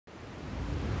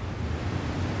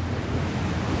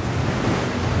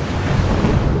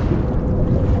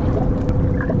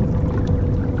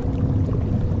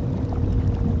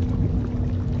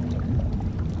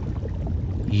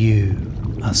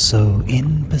are so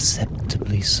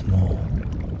imperceptibly small,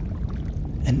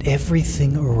 and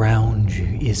everything around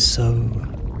you is so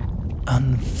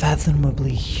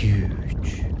unfathomably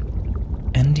huge,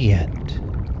 and yet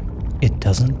it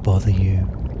doesn't bother you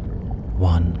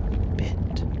one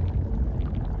bit.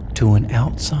 To an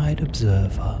outside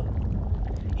observer,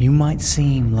 you might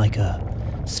seem like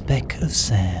a speck of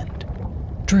sand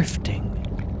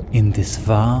drifting in this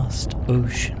vast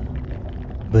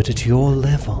ocean, but at your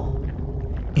level,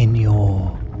 in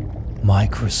your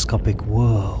microscopic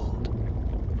world,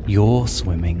 you're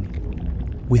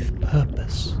swimming with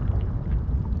purpose.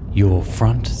 Your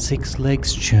front 6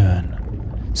 legs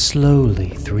churn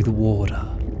slowly through the water,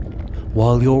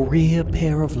 while your rear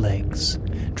pair of legs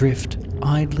drift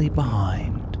idly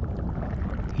behind.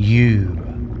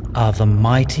 You are the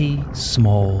mighty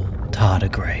small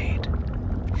tardigrade,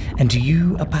 and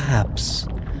you are perhaps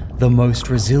the most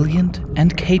resilient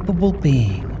and capable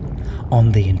being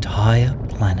on the entire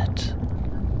planet.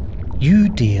 You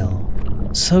deal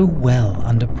so well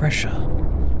under pressure.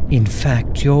 In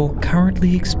fact, you're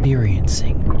currently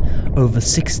experiencing over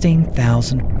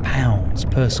 16,000 pounds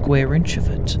per square inch of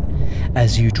it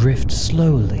as you drift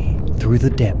slowly through the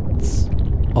depths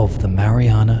of the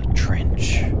Mariana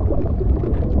Trench.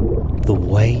 The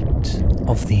weight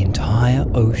of the entire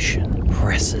ocean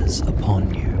presses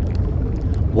upon you.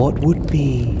 What would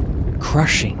be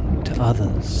crushing to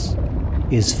others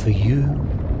is for you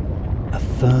a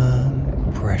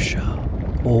firm pressure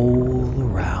all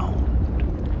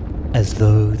around, as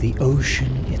though the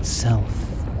ocean itself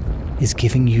is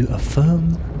giving you a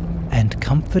firm and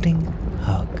comforting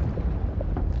hug.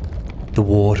 The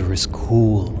water is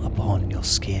cool upon your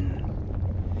skin.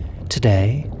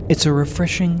 Today, it's a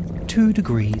refreshing 2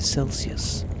 degrees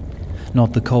Celsius.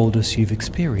 Not the coldest you've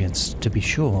experienced, to be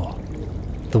sure.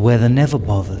 The weather never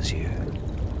bothers you,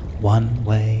 one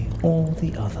way or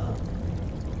the other.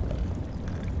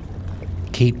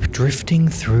 Keep drifting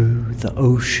through the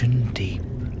ocean deep,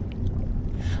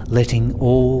 letting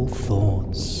all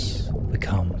thoughts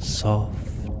become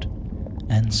soft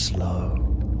and slow.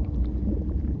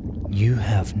 You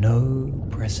have no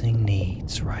pressing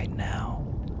needs right now.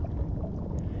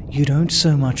 You don't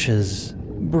so much as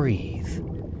breathe.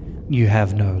 You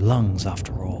have no lungs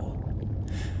after all.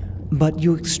 But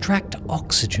you extract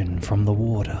oxygen from the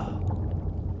water.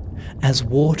 As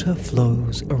water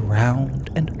flows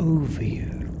around and over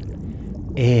you,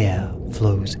 air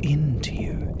flows into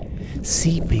you,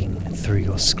 seeping through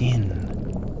your skin,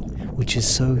 which is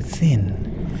so thin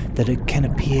that it can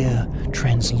appear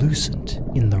translucent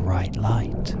in the right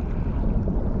light.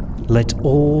 Let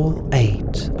all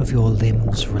 8 of your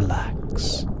limbs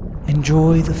relax.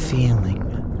 Enjoy the feeling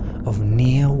of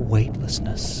near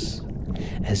weightlessness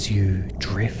as you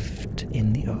drift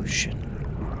in the ocean,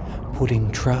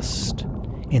 putting trust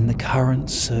in the current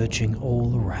surging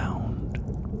all around.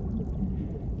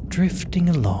 Drifting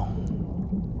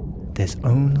along, there's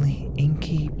only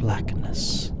inky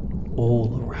blackness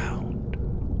all around.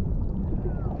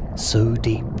 So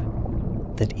deep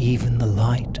that even the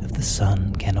light of the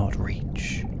sun cannot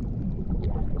reach.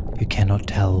 You cannot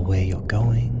tell where you're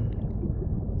going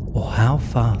or how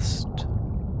fast,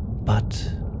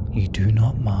 but you do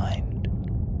not mind.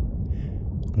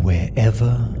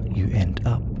 Wherever you end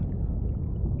up,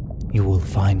 you will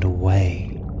find a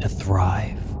way to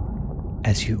thrive,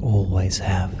 as you always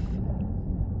have.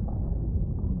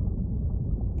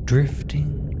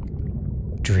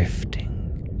 Drifting, drifting,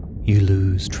 you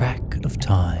lose track of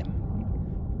time,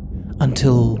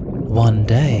 until one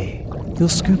day you're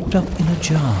scooped up in a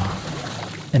jar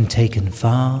and taken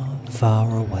far,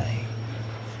 far away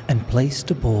and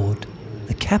placed aboard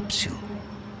the capsule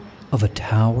of a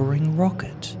towering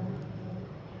rocket.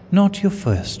 Not your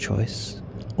first choice,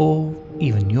 or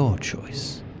even your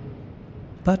choice,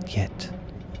 but yet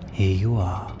here you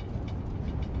are.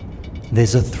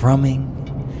 There's a thrumming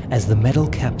as the metal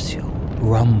capsule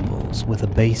rumbles with a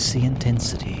bassy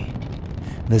intensity.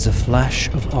 There's a flash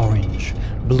of orange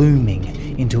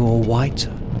blooming into a white,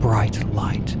 bright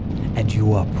light, and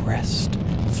you are pressed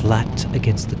flat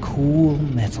against the cool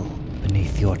metal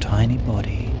beneath your tiny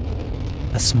body.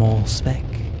 A small speck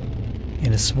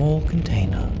in a small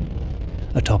container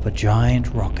atop a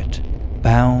giant rocket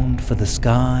bound for the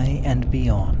sky and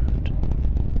beyond.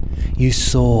 You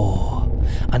soar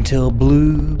until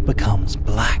blue becomes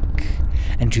black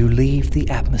and you leave the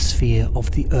atmosphere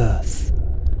of the Earth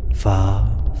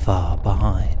far, far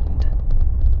behind.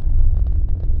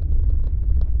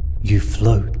 You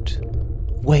float,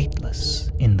 weightless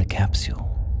in the capsule,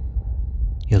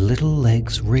 your little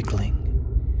legs wriggling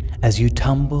as you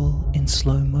tumble in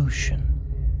slow motion.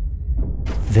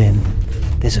 Then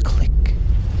there's a click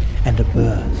and a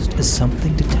burst as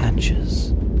something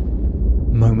detaches.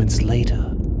 Moments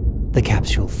later, the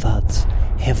capsule thuds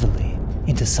heavily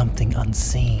into something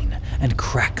unseen and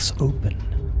cracks open.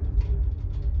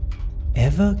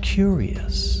 Ever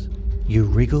curious, you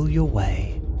wriggle your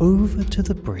way over to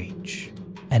the breach,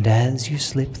 and as you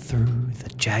slip through the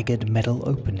jagged metal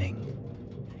opening,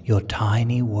 your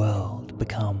tiny world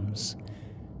becomes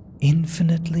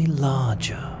infinitely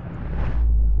larger.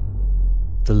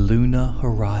 The lunar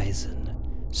horizon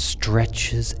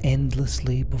stretches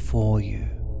endlessly before you.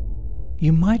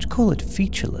 You might call it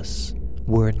featureless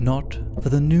were it not for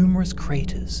the numerous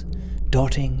craters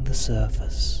dotting the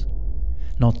surface,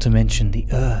 not to mention the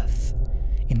Earth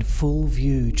in full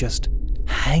view just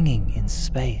hanging in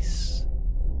space.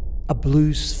 A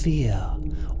blue sphere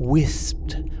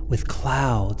wisped with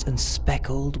clouds and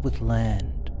speckled with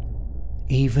land.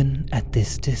 Even at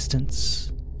this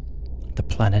distance, the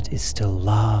planet is still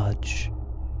large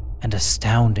and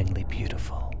astoundingly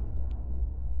beautiful.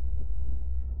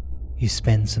 You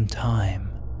spend some time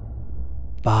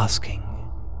basking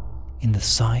in the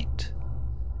sight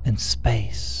and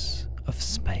space of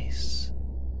space.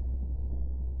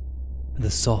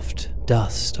 The soft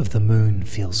dust of the moon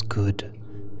feels good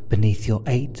beneath your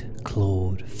 8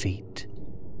 clawed feet.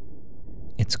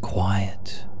 It's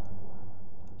quiet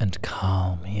and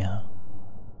calm here.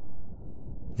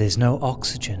 There's no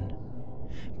oxygen,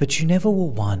 but you never were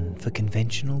one for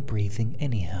conventional breathing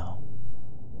anyhow.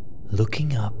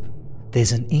 Looking up,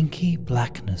 there's an inky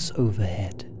blackness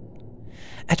overhead.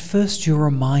 At first you're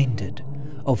reminded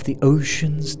of the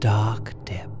ocean's dark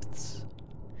depths,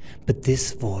 but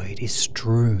this void is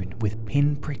strewn with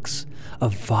pinpricks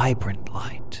of vibrant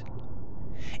light.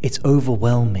 It's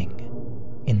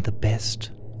overwhelming in the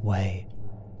best way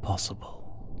possible.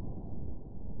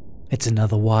 It's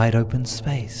another wide open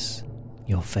space,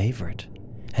 your favorite,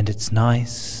 and it's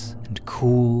nice and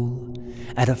cool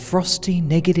at a frosty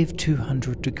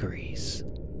 -200 degrees.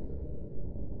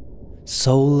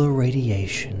 Solar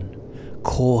radiation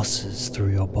courses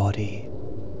through your body.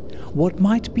 What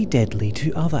might be deadly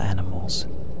to other animals,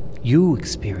 you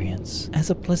experience as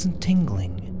a pleasant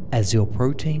tingling as your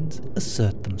proteins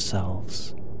assert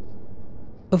themselves.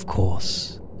 Of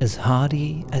course, as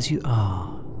hardy as you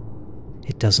are,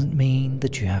 it doesn't mean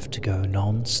that you have to go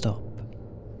non-stop.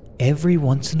 Every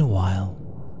once in a while,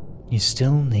 you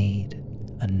still need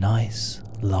a nice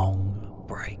long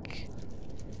break.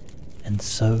 And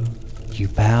so you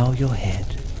bow your head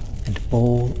and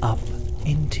ball up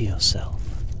into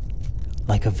yourself,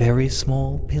 like a very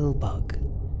small pill bug.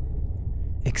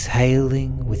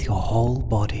 Exhaling with your whole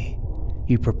body,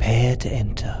 you prepare to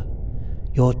enter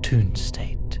your tune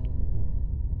state.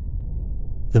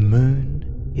 The moon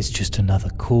is just another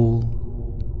cool,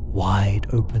 wide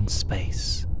open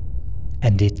space,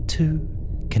 and it too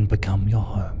can become your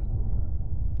home.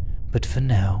 But for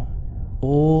now,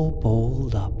 all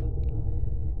balled up,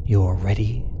 you're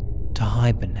ready to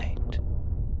hibernate.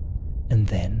 And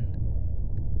then,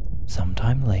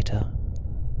 sometime later,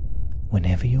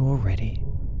 whenever you're ready,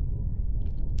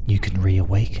 you can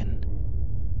reawaken.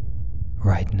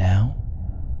 Right now,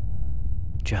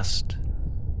 just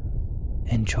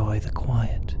enjoy the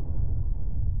quiet.